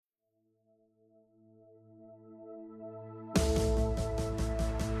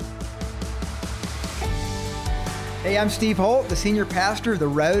Hey, I'm Steve Holt, the senior pastor of The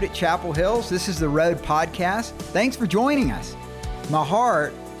Road at Chapel Hills. This is The Road Podcast. Thanks for joining us. My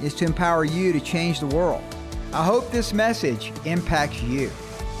heart is to empower you to change the world. I hope this message impacts you.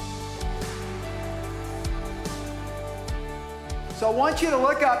 So I want you to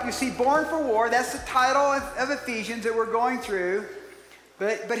look up, you see Born for War, that's the title of Ephesians that we're going through.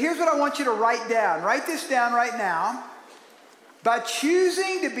 But here's what I want you to write down. Write this down right now. By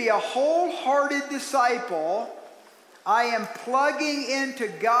choosing to be a wholehearted disciple, I am plugging into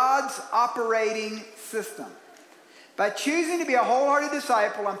God's operating system. By choosing to be a wholehearted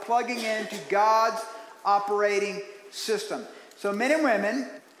disciple, I'm plugging into God's operating system. So men and women,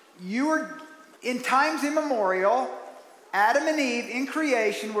 you were, in times immemorial, Adam and Eve in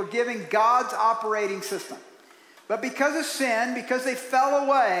creation were giving God's operating system. But because of sin, because they fell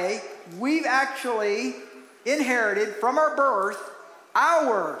away, we've actually inherited from our birth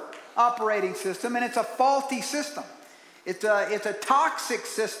our operating system, and it's a faulty system. It's a toxic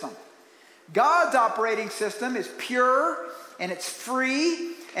system. God's operating system is pure, and it's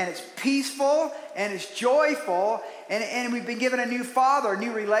free, and it's peaceful, and it's joyful, and we've been given a new father, a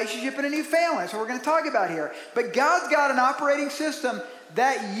new relationship, and a new family. That's what we're going to talk about here. But God's got an operating system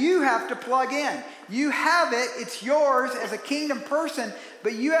that you have to plug in. You have it, it's yours as a kingdom person,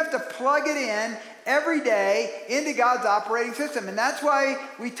 but you have to plug it in every day into God's operating system. And that's why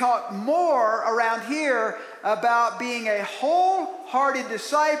we talk more around here about being a wholehearted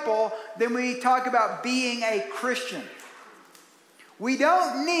disciple than we talk about being a Christian. We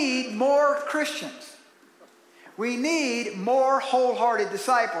don't need more Christians. We need more wholehearted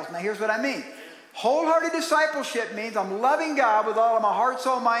disciples. Now here's what I mean. Wholehearted discipleship means I'm loving God with all of my heart,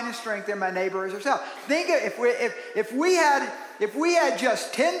 soul, mind, and strength, and my neighbor as yourself. Think if we had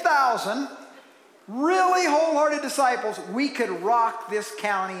just 10,000 really wholehearted disciples, we could rock this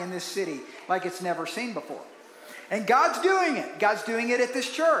county and this city like it's never seen before. And God's doing it. God's doing it at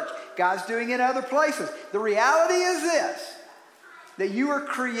this church. God's doing it in other places. The reality is this, that you were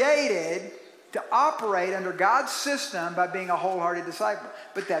created to operate under God's system by being a wholehearted disciple.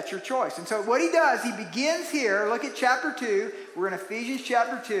 But that's your choice. And so what he does, he begins here. Look at chapter 2. We're in Ephesians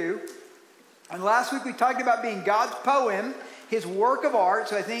chapter 2. And last week we talked about being God's poem, his work of art.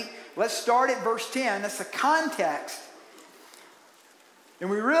 So I think let's start at verse 10. That's the context. And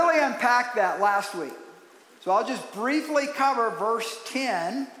we really unpacked that last week. So I'll just briefly cover verse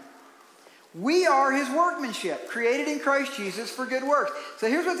 10. We are his workmanship, created in Christ Jesus for good works. So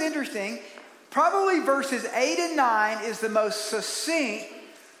here's what's interesting. Probably verses 8 and 9 is the most succinct,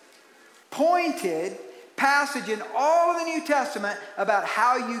 pointed passage in all of the New Testament about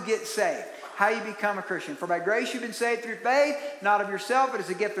how you get saved, how you become a Christian. For by grace you've been saved through faith, not of yourself, but as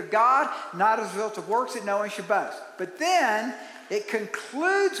a gift of God, not as a result of works that no one should boast. But then it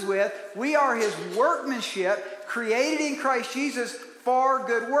concludes with, we are his workmanship, created in Christ Jesus for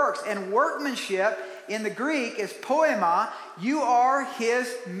good works. And workmanship in the Greek is poema. You are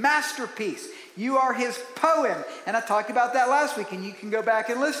his masterpiece. You are his poem. And I talked about that last week, and you can go back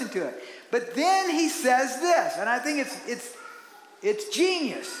and listen to it. But then he says this, and I think it's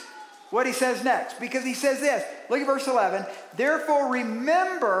genius what he says next, because he says this. Look at verse 11. Therefore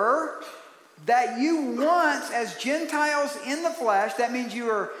remember that you once as Gentiles in the flesh, that means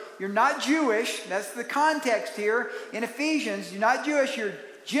you're not Jewish. That's the context here in Ephesians. You're not Jewish, you're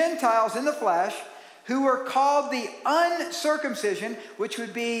Gentiles in the flesh, who were called the uncircumcision, which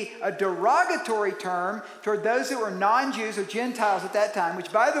would be a derogatory term toward those that were non-Jews or Gentiles at that time,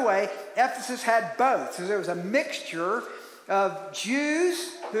 which, by the way, Ephesus had both. So there was a mixture of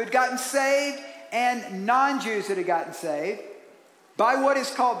Jews who had gotten saved and non-Jews that had gotten saved by what is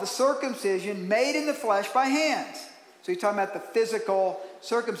called the circumcision made in the flesh by hands. So you're talking about the physical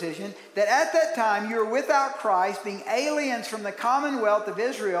circumcision, that at that time you were without Christ, being aliens from the commonwealth of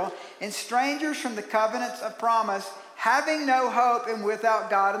Israel and strangers from the covenants of promise, having no hope and without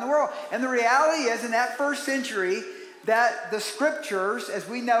God in the world. And the reality is, in that first century, that the scriptures, as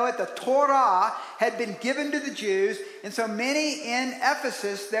we know it, the Torah, had been given to the Jews. And so many in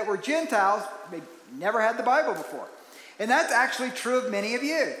Ephesus that were Gentiles, they never had the Bible before. And that's actually true of many of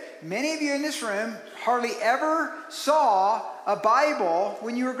you. Many of you in this room hardly ever saw a Bible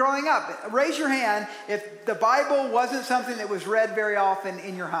when you were growing up. Raise your hand if the Bible wasn't something that was read very often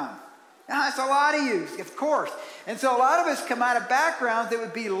in your home. That's a lot of you, of course. And so a lot of us come out of backgrounds that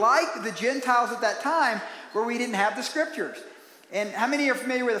would be like the Gentiles at that time, where we didn't have the scriptures. And how many are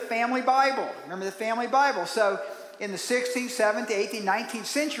familiar with the family Bible? Remember the family Bible? So in the 16th, 17th, 18th, 19th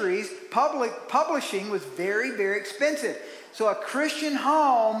centuries, publishing was very, very expensive. So a Christian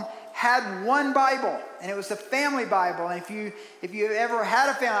home had one Bible, and it was the family Bible. And if you ever had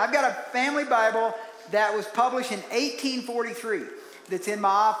a family, I've got a family Bible that was published in 1843 that's in my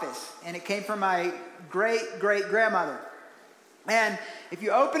office. And it came from my great-great-grandmother. And if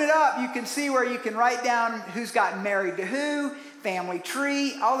you open it up, you can see where you can write down who's gotten married to who, family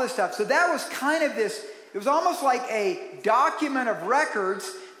tree, all this stuff. So that was kind of this, it was almost like a document of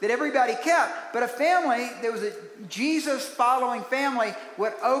records that everybody kept. But a family, there was a Jesus-following family,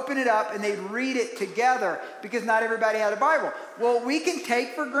 would open it up and they'd read it together because not everybody had a Bible. Well, we can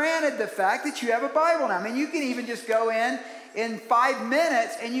take for granted the fact that you have a Bible now. I mean, you can even just go in 5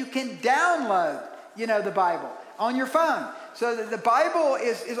 minutes and you can download, the Bible on your phone. So the Bible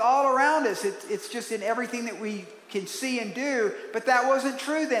is all around us. It's just in everything that we can see and do. But that wasn't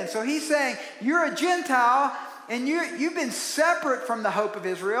true then. So he's saying, you're a Gentile, and you've been separate from the hope of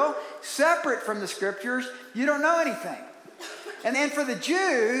Israel, separate from the Scriptures. You don't know anything. And then for the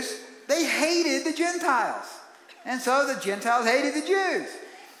Jews, they hated the Gentiles. And so the Gentiles hated the Jews.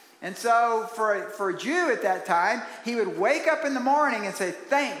 And so for a Jew at that time, he would wake up in the morning and say,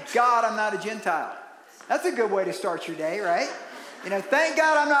 thank God I'm not a Gentile. That's a good way to start your day, right? Thank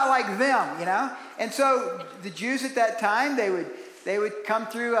God I'm not like them, And so the Jews at that time, they would come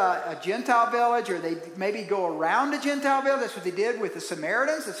through a Gentile village, or they'd maybe go around a Gentile village. That's what they did with the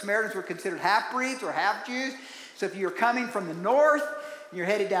Samaritans. The Samaritans were considered half-breeds or half-Jews. So if you were coming from the north, and you're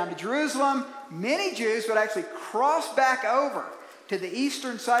headed down to Jerusalem, many Jews would actually cross back over to the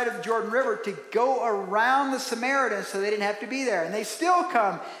eastern side of the Jordan River to go around the Samaritans so they didn't have to be there. And they still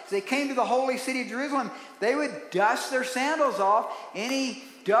come. As they came to the holy city of Jerusalem, they would dust their sandals off, any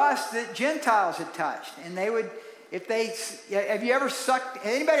dust that Gentiles had touched. And they would, anybody ever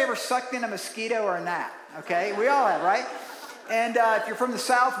sucked in a mosquito or a gnat? Okay, we all have, right? And if you're from the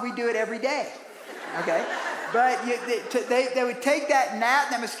South, we do it every day. Okay, but they would take that gnat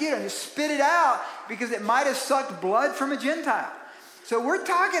and that mosquito and just spit it out because it might have sucked blood from a Gentile. So we're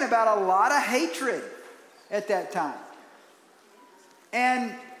talking about a lot of hatred at that time.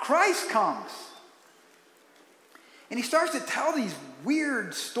 And Christ comes. And he starts to tell these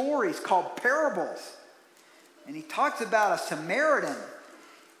weird stories called parables. And he talks about a Samaritan.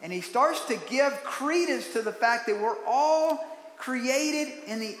 And he starts to give credence to the fact that we're all created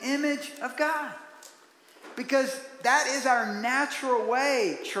in the image of God. Because that is our natural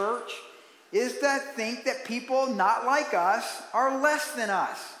way, church, is to think that people not like us are less than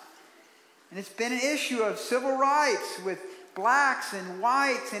us. And it's been an issue of civil rights with blacks and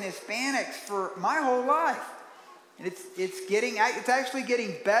whites and Hispanics for my whole life. And it's actually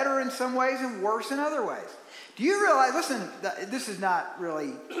getting better in some ways and worse in other ways. Do you realize, listen, this is not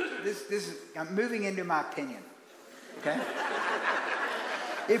really, I'm moving into my opinion, okay?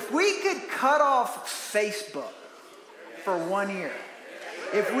 If we could cut off Facebook for 1 year,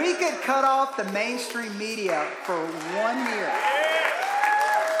 if we could cut off the mainstream media for 1 year,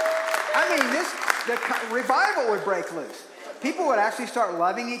 I mean, the revival would break loose. People would actually start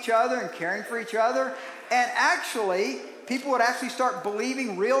loving each other and caring for each other. And actually, people would actually start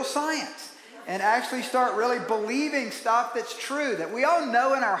believing real science and actually start really believing stuff that's true, that we all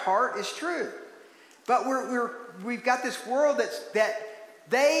know in our heart is true. But we've got this world that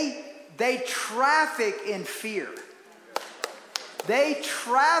they traffic in fear. They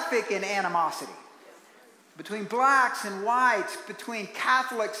traffic in animosity between blacks and whites, between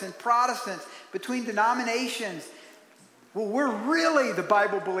Catholics and Protestants, between denominations. Well, we're really the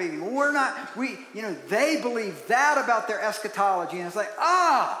Bible believing. Well, we're not. They believe that about their eschatology, and it's like,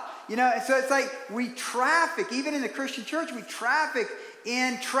 and so it's like we traffic, even in the Christian church, we traffic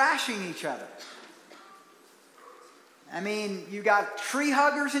in trashing each other. I mean, you got tree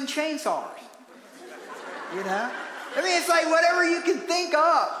huggers and chainsaws. I mean, it's like whatever you can think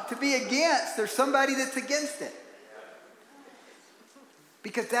of to be against, there's somebody that's against it.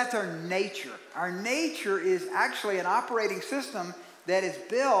 Because that's our nature. Our nature is actually an operating system that is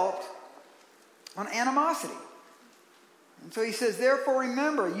built on animosity. And so he says, therefore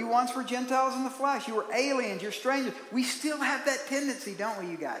remember, you once were Gentiles in the flesh. You were aliens, you're strangers. We still have that tendency, don't we,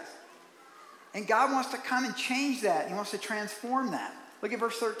 you guys? And God wants to come and change that. He wants to transform that. Look at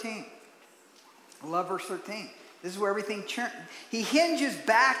verse 13. I love verse 13. This is where everything he hinges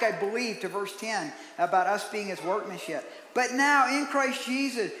back, I believe, to verse 10 about us being his workmanship. But now in Christ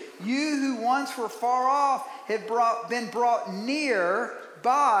Jesus, you who once were far off have been brought near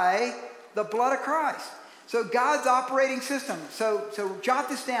by the blood of Christ. So God's operating system. So jot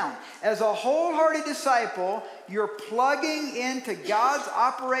this down. As a wholehearted disciple, you're plugging into God's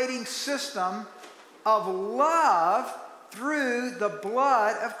operating system of love through the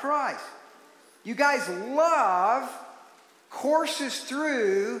blood of Christ. You guys, love courses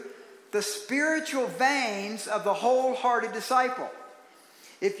through the spiritual veins of the wholehearted disciple.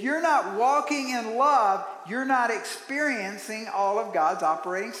 If you're not walking in love, you're not experiencing all of God's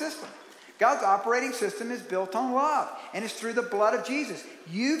operating system. God's operating system is built on love, and it's through the blood of Jesus.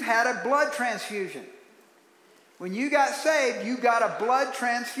 You've had a blood transfusion. When you got saved, you got a blood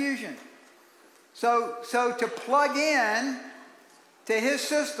transfusion. So to plug in to his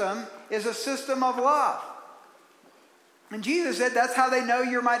system is a system of love. And Jesus said that's how they know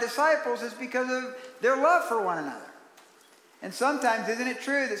you're my disciples, is because of their love for one another. And sometimes, isn't it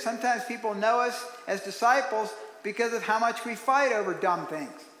true that sometimes people know us as disciples because of how much we fight over dumb things?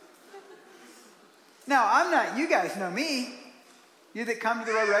 Now, you guys know me. You that come to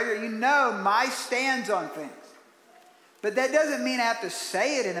the road regularly, you know my stands on things. But that doesn't mean I have to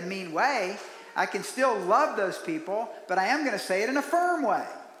say it in a mean way. I can still love those people, but I am going to say it in a firm way.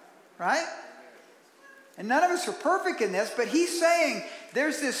 Right? And none of us are perfect in this, but he's saying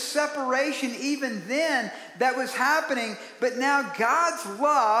there's this separation even then that was happening, but now God's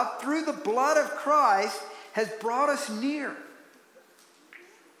love through the blood of Christ has brought us near.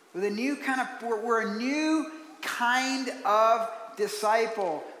 With a new we're a new kind of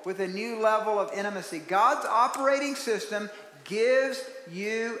disciple with a new level of intimacy. God's operating system gives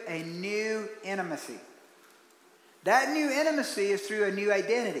you a new intimacy. That new intimacy is through a new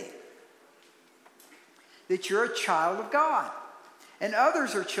identity. That you're a child of God. And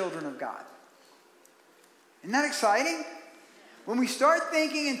others are children of God. Isn't that exciting? When we start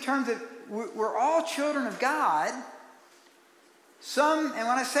thinking in terms of we're all children of God, and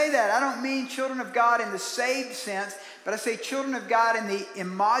when I say that, I don't mean children of God in the saved sense, but I say children of God in the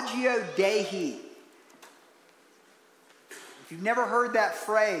imago Dei. If you've never heard that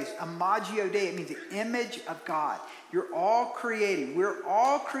phrase, imago Dei, it means the image of God. You're all created. We're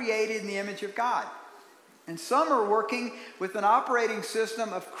all created in the image of God. And some are working with an operating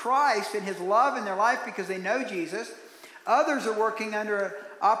system of Christ and his love in their life because they know Jesus. Others are working under an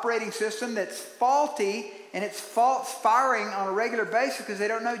operating system that's faulty, and it's false firing on a regular basis because they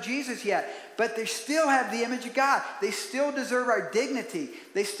don't know Jesus yet. But they still have the image of God. They still deserve our dignity.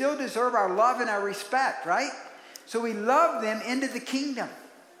 They still deserve our love and our respect, right? So we love them into the kingdom.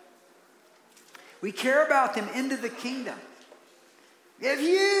 We care about them into the kingdom. We have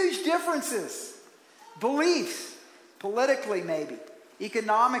huge differences. Beliefs, politically maybe,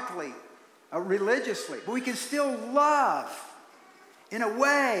 economically, religiously. But we can still love in a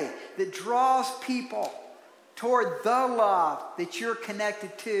way that draws people toward the love that you're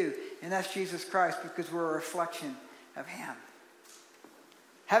connected to. And that's Jesus Christ, because we're a reflection of him.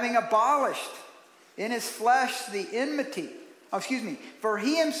 Having abolished in his flesh the enmity. For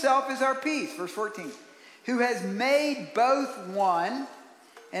he himself is our peace. Verse 14. Who has made both one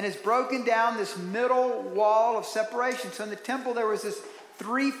and has broken down this middle wall of separation. So in the temple there was this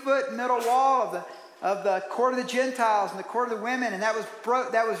 3-foot middle wall of the court of the Gentiles and the court of the women, and that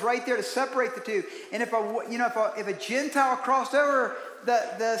was right there to separate the two. And if a Gentile crossed over,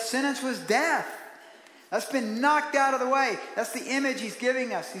 the sentence was death. That's been knocked out of the way. That's the image he's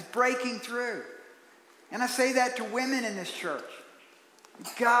giving us. He's breaking through. And I say that to women in this church.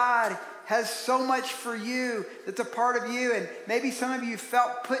 God has so much for you that's a part of you, and maybe some of you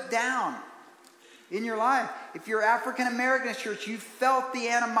felt put down in your life. If you're African American in church, you felt the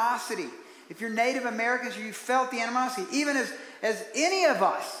animosity. If you're Native Americans, you felt the animosity. Even as any of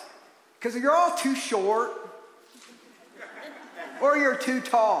us, because you're all too short, or you're too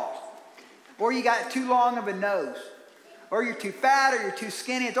tall, or you got too long of a nose, or you're too fat, or you're too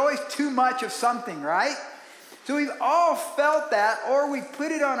skinny. It's always too much of something, right? So we've all felt that, or we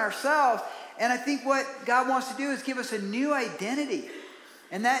put it on ourselves. And I think what God wants to do is give us a new identity.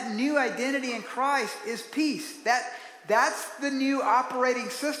 And that new identity in Christ is peace. That's the new operating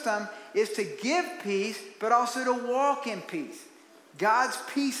system, is to give peace, but also to walk in peace. God's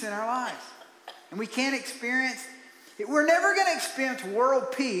peace in our lives. And we can't we're never going to experience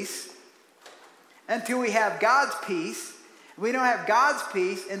world peace until we have God's peace. We don't have God's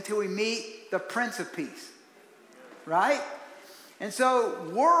peace until we meet the Prince of Peace. Right? And so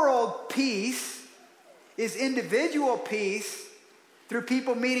world peace is individual peace through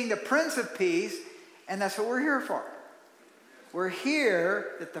people meeting the Prince of Peace, and that's what we're here for. We're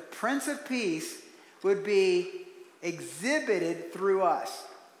here that the Prince of Peace would be exhibited through us,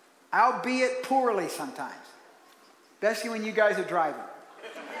 albeit poorly sometimes, especially when you guys are driving.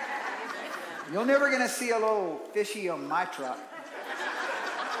 You're never going to see a little fishy on my truck.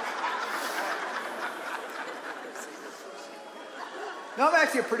 No, I'm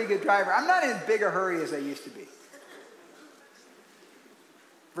actually a pretty good driver. I'm not in as big a hurry as I used to be.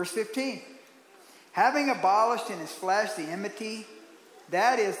 Verse 15. Having abolished in his flesh the enmity,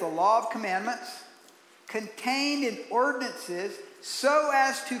 that is the law of commandments, contained in ordinances, so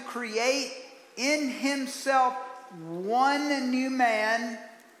as to create in himself one new man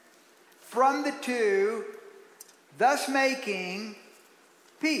from the two, thus making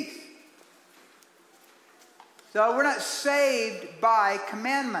peace. So we're not saved by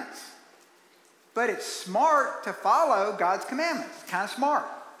commandments. But it's smart to follow God's commandments. It's kind of smart.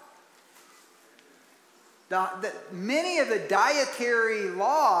 Many of the dietary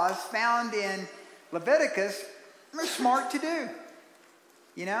laws found in Leviticus are smart to do.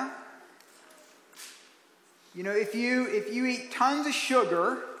 You know? You know, if you eat tons of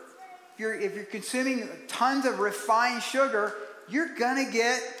sugar, if you're consuming tons of refined sugar, you're gonna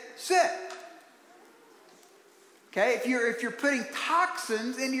get sick. Okay, if you're putting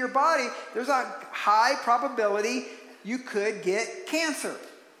toxins into your body, there's a high probability you could get cancer.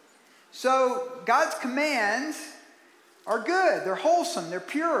 So God's commands are good. They're wholesome. They're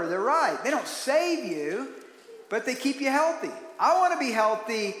pure. They're right. They don't save you, but they keep you healthy. I want to be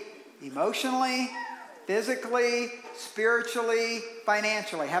healthy emotionally, physically, spiritually,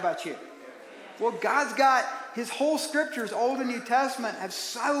 financially. How about you? Well, God's got his whole scriptures, Old and New Testament, have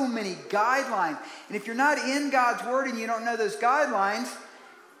so many guidelines. And if you're not in God's word and you don't know those guidelines,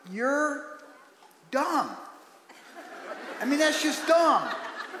 you're dumb. I mean, that's just dumb.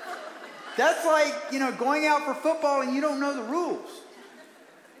 That's like, you know, going out for football and you don't know the rules.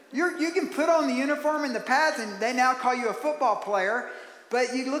 You can put on the uniform and the pads and they now call you a football player,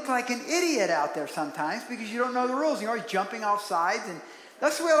 but you look like an idiot out there sometimes because you don't know the rules. You're always jumping off sides, and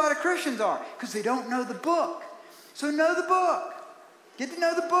that's the way a lot of Christians are, because they don't know the book. So know the book. Get to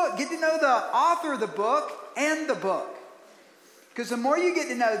know the book. Get to know the author of the book and the book. Because the more you get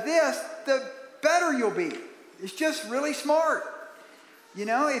to know this, the better you'll be. It's just really smart. You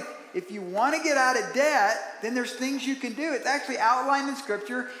know, if you want to get out of debt, then there's things you can do. It's actually outlined in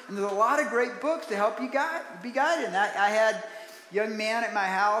Scripture, and there's a lot of great books to help you be guided. And I had a young man at my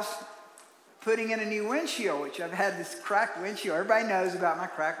house putting in a new windshield, which I've had this cracked windshield. Everybody knows about my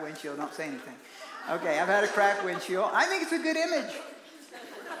cracked windshield. Don't say anything. Okay, I've had a cracked windshield. I think it's a good image.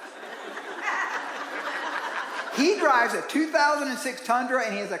 He drives a 2006 Tundra,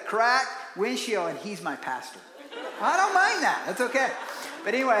 and he has a cracked windshield, and he's my pastor. I don't mind that. That's okay.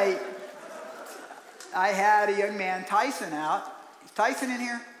 But anyway, I had a young man, Tyson, out. Is Tyson in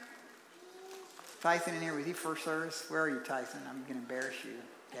here? Tyson in here? Was he first service? Where are you, Tyson? I'm going to embarrass you.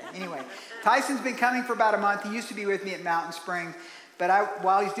 Okay. Anyway, Tyson's been coming for about a month. He used to be with me at Mountain Springs. But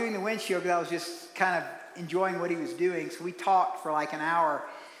while he's doing the windshield, because I was just kind of enjoying what he was doing, so we talked for like an hour.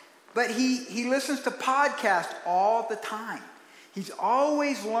 But he listens to podcasts all the time. He's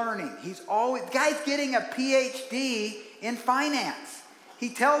always learning. The guy's getting a PhD in finance. He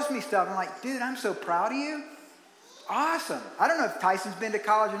tells me stuff. I'm like, dude, I'm so proud of you. Awesome. I don't know if Tyson's been to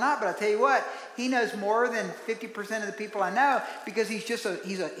college or not, but I'll tell you what, he knows more than 50% of the people I know, because he's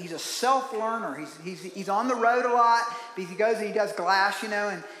a self-learner. He's on the road a lot, because he goes and he does glass, you know,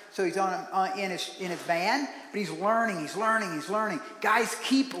 and so he's in his van, but he's learning. Guys,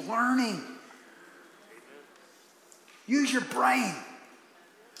 keep learning. Use your brain.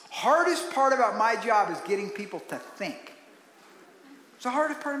 Hardest part about my job is getting people to think. It's the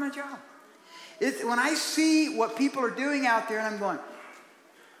hardest part of my job. It's when I see what people are doing out there and I'm going,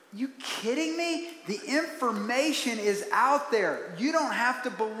 you kidding me? The information is out there. You don't have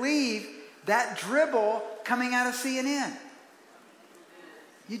to believe that dribble coming out of CNN.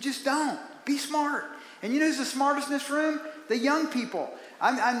 You just don't. Be smart. And you know who's the smartest in this room? The young people.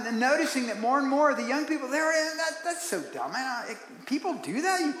 I'm noticing that more and more of the young people, that's so dumb. People do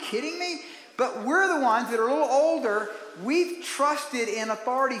that? Are you kidding me? But we're the ones that are a little older. We've trusted in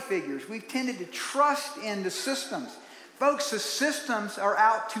authority figures. We've tended to trust in the systems. Folks, the systems are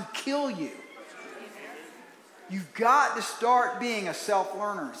out to kill you. You've got to start being a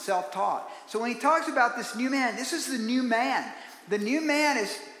self-learner, self-taught. So when he talks about this new man, this is the new man. The new man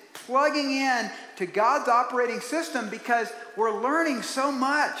is plugging in to God's operating system, because we're learning so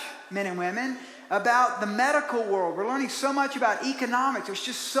much, men and women, about the medical world. We're learning so much about economics. There's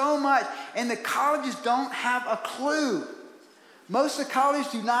just so much. And the colleges don't have a clue. Most of the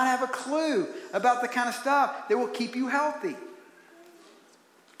colleges do not have a clue about the kind of stuff that will keep you healthy.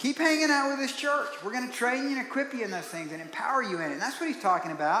 Keep hanging out with this church. We're going to train you and equip you in those things and empower you in it. And that's what he's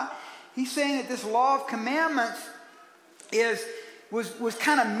talking about. He's saying that this law of commandments was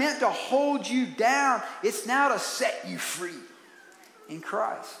kind of meant to hold you down. It's now to set you free in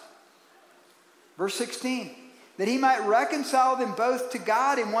Christ. Verse 16, that he might reconcile them both to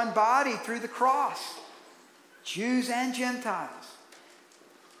God in one body through the cross, Jews and Gentiles,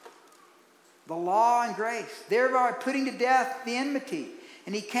 the law and grace, thereby putting to death the enmity. And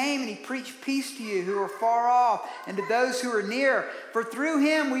And he came and he preached peace to you who are far off and to those who are near. For through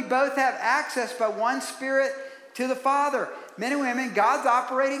him we both have access by one Spirit to the Father. Men and women, God's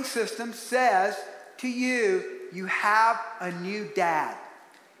operating system says to you, you have a new dad.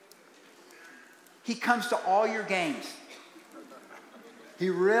 He comes to all your games. He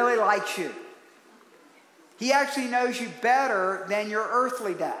really likes you. He actually knows you better than your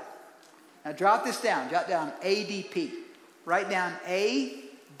earthly dad. Now jot this down. Jot down ADP. Write down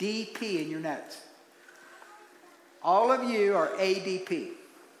ADP in your notes. All of you are ADP.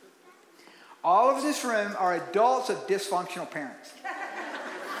 All of this room are adults of dysfunctional parents.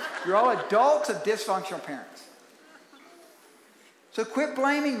 You're all adults of dysfunctional parents. So quit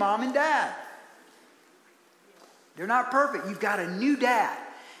blaming mom and dad. They're not perfect. You've got a new dad.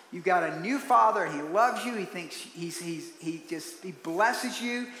 You've got a new father. He loves you. He thinks he blesses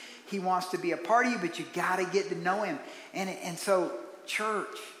you. He wants to be a part of you, but you got to get to know him. And so,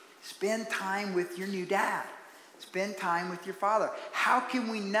 church, spend time with your new dad. Spend time with your father. How can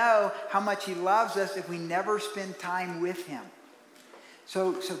we know how much he loves us if we never spend time with him?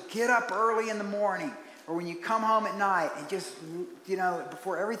 So get up early in the morning or when you come home at night and just,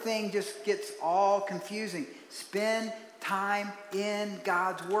 before everything just gets all confusing, spend time in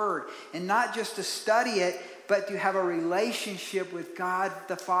God's Word. And not just to study it, but to have a relationship with God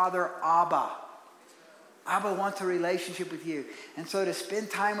the Father, Abba. Abba wants a relationship with you. And so to spend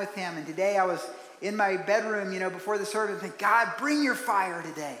time with him. And today I was in my bedroom, before the service, and think, God, bring your fire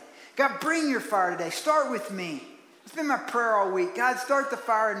today. God, bring your fire today. Start with me. It's been my prayer all week. God, start the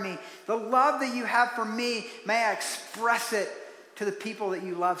fire in me. The love that you have for me, may I express it to the people that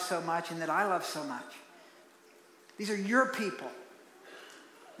you love so much and that I love so much. These are your people.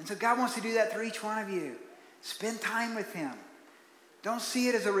 And so God wants to do that through each one of you. Spend time with him. Don't see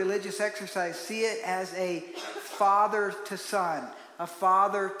it as a religious exercise. See it as a father to son, a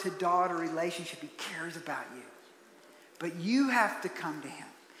father to daughter relationship. He cares about you. But you have to come to him.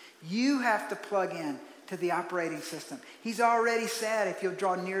 You have to plug in to the operating system. He's already said, if you'll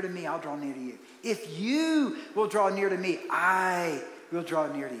draw near to me, I'll draw near to you. If you will draw near to me, I will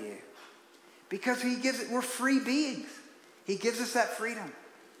draw near to you. Because we're free beings. He gives us that freedom.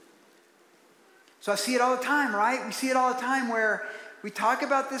 So I see it all the time, right? We see it all the time where we talk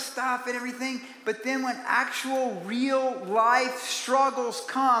about this stuff and everything, but then when actual real life struggles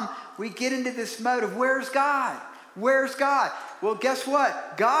come, we get into this mode of where's God? Where's God? Well, guess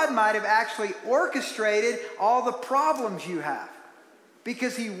what? God might have actually orchestrated all the problems you have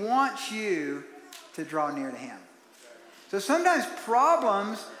because he wants you to draw near to him. So sometimes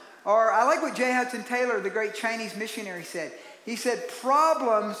problems are, I like what J. Hudson Taylor, the great Chinese missionary, said. He said,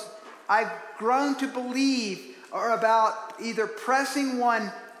 problems, I've grown to believe, are about either pressing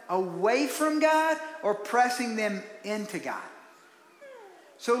one away from God or pressing them into God.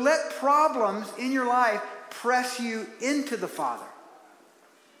 So let problems in your life press you into the Father,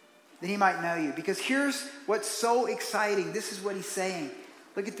 that he might know you. Because here's what's so exciting. This is what he's saying.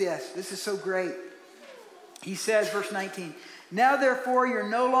 Look at this. This is so great. He says, verse 19, now therefore you're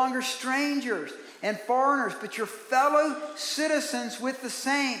no longer strangers and foreigners, but you're fellow citizens with the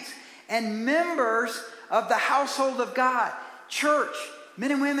saints and members of the household of God. Church,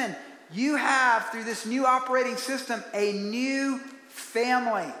 men and women, you have, through this new operating system, a new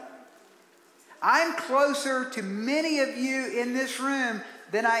family. I'm closer to many of you in this room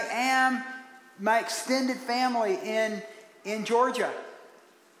than I am my extended family in Georgia.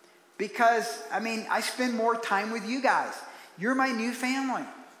 Because, I spend more time with you guys. You're my new family.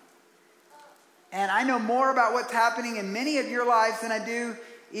 And I know more about what's happening in many of your lives than I do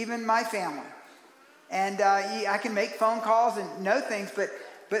even my family. And I can make phone calls and know things, but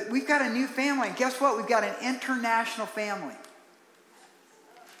we've got a new family. And guess what? We've got an international family.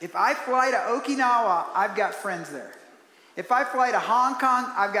 If I fly to Okinawa, I've got friends there. If I fly to Hong Kong,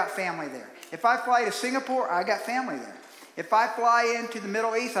 I've got family there. If I fly to Singapore, I've got family there. If I fly into the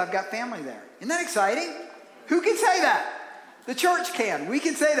Middle East, I've got family there. Isn't that exciting? Who can say that? The church can. We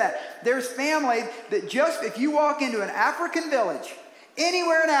can say that. There's family that just, if you walk into an African village,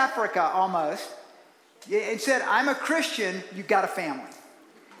 anywhere in Africa almost, and said, I'm a Christian, you've got a family.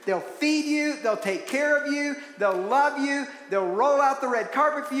 They'll feed you, they'll take care of you, they'll love you, they'll roll out the red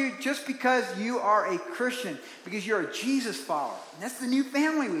carpet for you just because you are a Christian, because you're a Jesus follower. And that's the new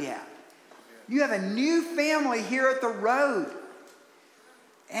family we have. You have a new family here at the road.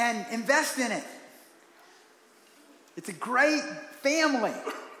 And invest in it. It's a great family.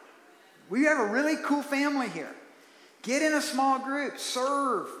 We have a really cool family here. Get in a small group,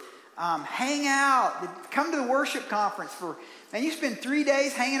 serve, hang out, come to the worship conference and you spend 3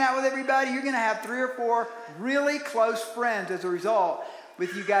 days hanging out with everybody. You're going to have 3 or 4 really close friends as a result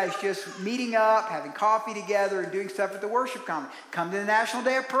with you guys just meeting up, having coffee together, and doing stuff at the worship conference. Come to the National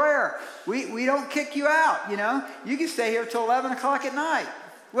Day of Prayer. We don't kick you out, you know. You can stay here till 11 o'clock at night.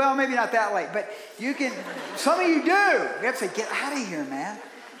 Well, maybe not that late, but you can. Some of you do. You have to say, get out of here, man.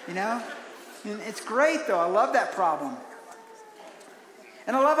 You know. And it's great, though. I love that problem.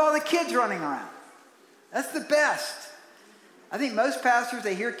 And I love all the kids running around. That's the best. I think most pastors,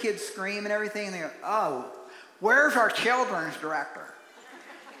 they hear kids scream and everything, and they go, oh, where's our children's director?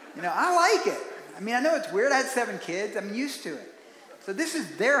 You know, I like it. I mean, I know it's weird. I had 7 kids. I'm used to it. So this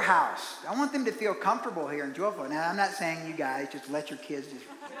is their house. I want them to feel comfortable here and joyful. Now, I'm not saying you guys just let your kids just...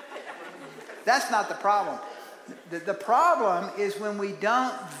 That's not the problem. The problem is when we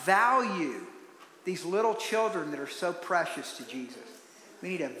don't value these little children that are so precious to Jesus. We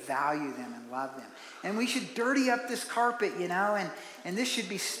need to value them and love them. And we should dirty up this carpet, you know, and this should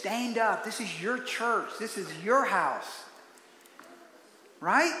be stained up. This is your church. This is your house.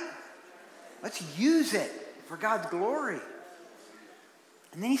 Right? Let's use it for God's glory.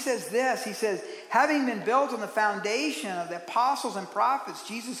 And then he says this. He says, having been built on the foundation of the apostles and prophets,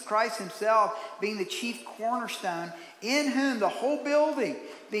 Jesus Christ himself being the chief cornerstone, in whom the whole building,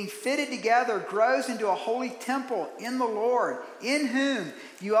 being fitted together, grows into a holy temple in the Lord, in whom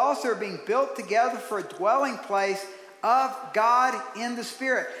you also are being built together for a dwelling place of God in the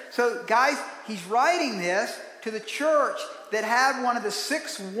Spirit. So, guys, he's writing this to the church that had one of the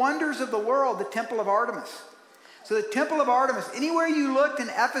 6 wonders of the world, the Temple of Artemis. So the Temple of Artemis, anywhere you looked in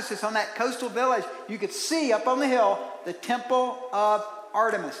Ephesus on that coastal village, you could see up on the hill the Temple of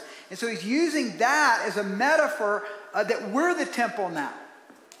Artemis. And so he's using that as a metaphor that we're the temple now.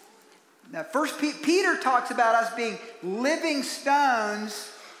 Now, First Peter talks about us being living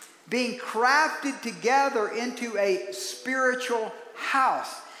stones being crafted together into a spiritual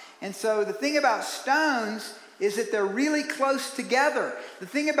house. And so the thing about stones is that they're really close together. The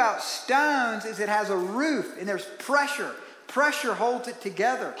thing about stones is it has a roof and there's pressure. Pressure holds it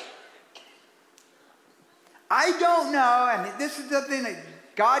together. I don't know, and this is something that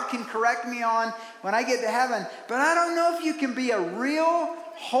God can correct me on when I get to heaven, but I don't know if you can be a real,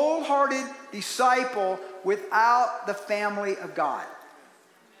 wholehearted disciple without the family of God.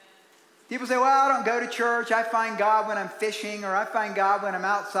 People say, well, I don't go to church. I find God when I'm fishing, or I find God when I'm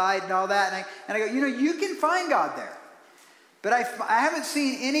outside and all that. And I go, you know, you can find God there. But I haven't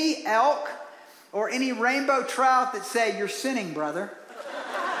seen any elk or any rainbow trout that say, you're sinning, brother.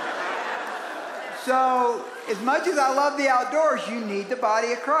 So as much as I love the outdoors, you need the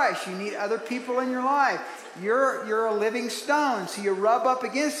body of Christ. You need other people in your life. You're a living stone, so you rub up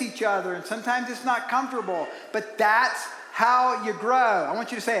against each other, and sometimes it's not comfortable. But that's how you grow. I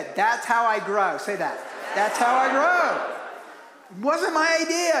want you to say it. That's how I grow. Say that. That's how I grow. It wasn't my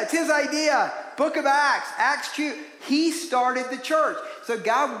idea. It's his idea. Book of Acts. Acts 2. He started the church. So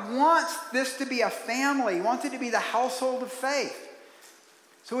God wants this to be a family. He wants it to be the household of faith.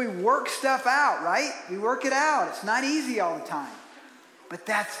 So we work stuff out, right? We work it out. It's not easy all the time. But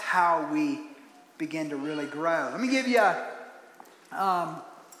that's how we begin to really grow. Let me give you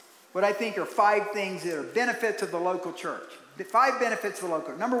what I think are 5 things that are benefits of the local church. 5 benefits of the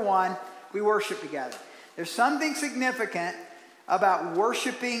local. Number 1, we worship together. There's something significant about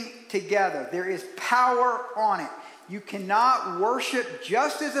worshiping together. There is power on it. You cannot worship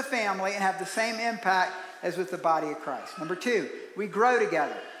just as a family and have the same impact as with the body of Christ. Number 2, we grow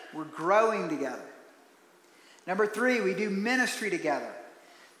together. We're growing together. Number 3, we do ministry together.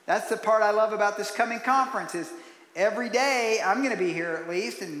 That's the part I love about this coming conference is every day I'm going to be here at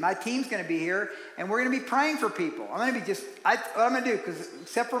least, and my team's going to be here, and we're going to be praying for people. I'm going to be what I'm going to do, because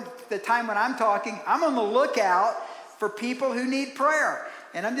except for the time when I'm talking, I'm on the lookout for people who need prayer.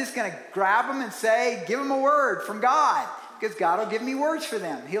 And I'm just going to grab them and say, give them a word from God, because God will give me words for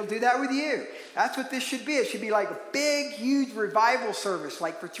them. He'll do that with you. That's what this should be. It should be like a big, huge revival service,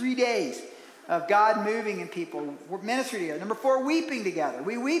 like for 3 days of God moving in people. We're ministry together. Number 4, weeping together.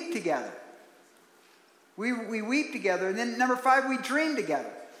 We weep together. We weep together. And then number 5, we dream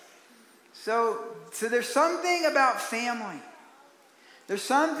together. So there's something about family. There's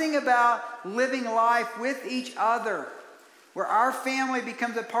something about living life with each other, where our family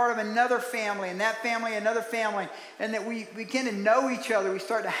becomes a part of another family, and that family another family, and that we begin to know each other. We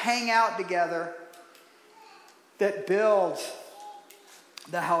start to hang out together. That builds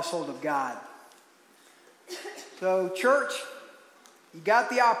the household of God. So church, you got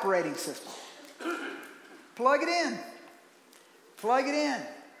the operating system. Plug it in. Plug it in.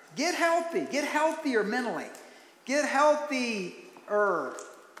 Get healthy. Get healthier mentally. Get healthier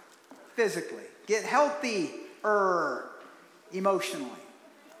physically. Get healthier emotionally.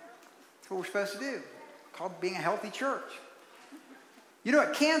 That's what we're supposed to do. It's called being a healthy church. You know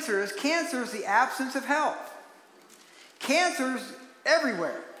what cancer is? Cancer is the absence of health. Cancer's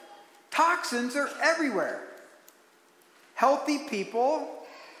everywhere. Toxins are everywhere. Healthy people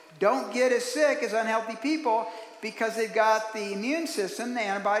don't get as sick as unhealthy people because they've got the immune system, the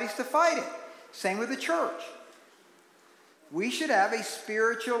antibodies to fight it. Same with the church. We should have a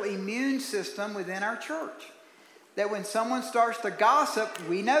spiritual immune system within our church. That when someone starts to gossip,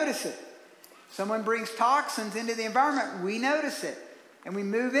 we notice it. Someone brings toxins into the environment, we notice it. And we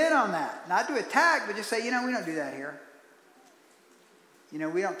move in on that. Not to attack, but just say, we don't do that here. We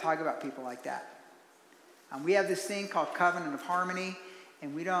don't talk about people like that. We have this thing called Covenant of Harmony,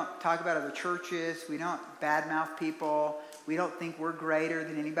 and we don't talk about other churches. We don't badmouth people. We don't think we're greater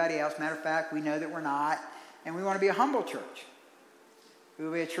than anybody else. Matter of fact, we know that we're not. And we want to be a humble church. We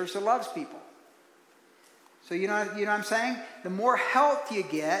will be a church that loves people. So you know what I'm saying? The more health you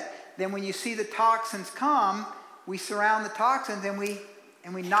get, then when you see the toxins come, we surround the toxins and we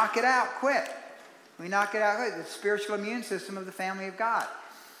knock it out quick. We knock it out quick. The spiritual immune system of the family of God.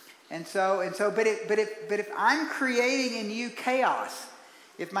 But if I'm creating in you chaos,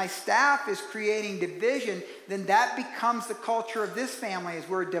 if my staff is creating division, then that becomes the culture of this family, is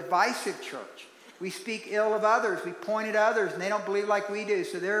we're a divisive church. We speak ill of others. We point at others, and they don't believe like we do.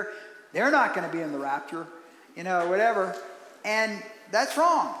 So they're not going to be in the rapture, whatever. And that's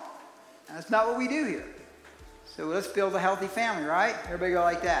wrong. That's not what we do here. So let's build a healthy family, right? Everybody go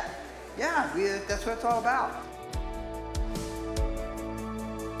like that. Yeah, that's what it's all about.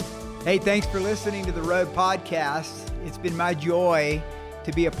 Hey, thanks for listening to the Road Podcast. It's been my joy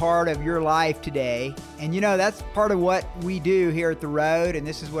to be a part of your life today. And that's part of what we do here at The Road, and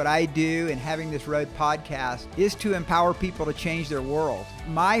this is what I do in having this Road Podcast, is to empower people to change their world.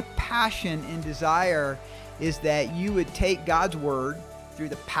 My passion and desire is that you would take God's Word through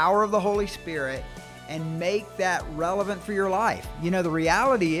the power of the Holy Spirit and make that relevant for your life. The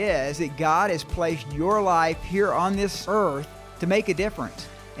reality is that God has placed your life here on this earth to make a difference.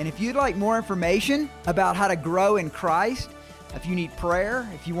 And if you'd like more information about how to grow in Christ, if you need prayer,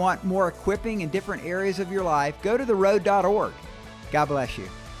 if you want more equipping in different areas of your life, go to theroad.org. God bless you.